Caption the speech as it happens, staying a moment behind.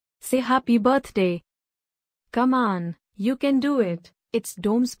say happy birthday. Come on, you can do it. It's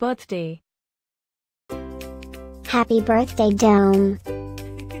Dome's birthday. Happy birthday, Dome.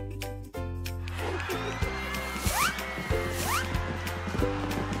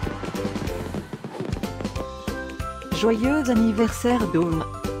 Joyeux anniversaire, Dome.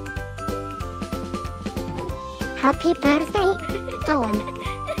 Happy birthday, Dome.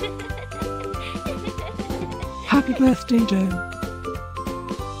 Happy birthday, Dome.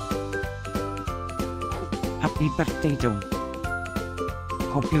 Happy birthday, Dome.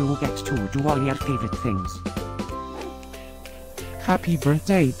 Hope you get to do all your favorite things. Happy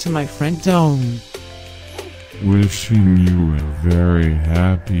birthday to my friend Dome. Wishing you a very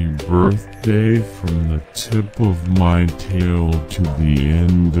happy birthday from the tip of my tail to the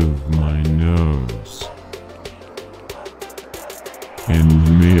end of my nose.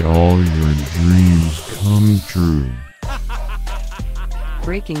 And may all your dreams come true.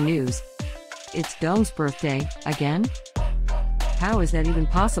 Breaking news. It's Dome's birthday, again? How is that even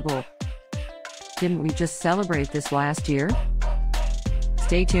possible? Didn't we just celebrate this last year?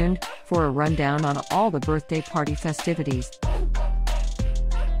 Stay tuned for a rundown on all the birthday party festivities.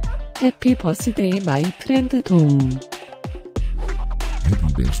 Happy birthday, my friend Dome.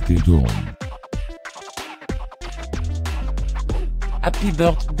 Happy birthday, Dome. Happy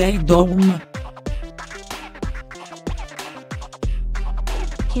birthday, Dome.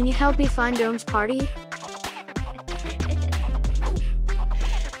 Can you help me find Dome's party?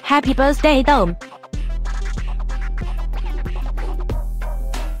 Happy birthday, Dome.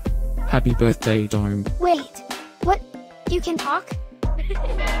 Happy birthday, Dome. Wait, what? You can talk?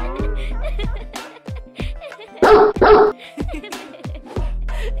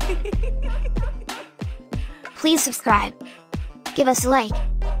 Please subscribe, give us a like,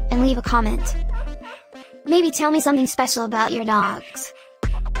 and leave a comment. Maybe tell me something special about your dogs.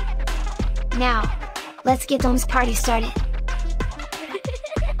 Now, let's get Dome's party started.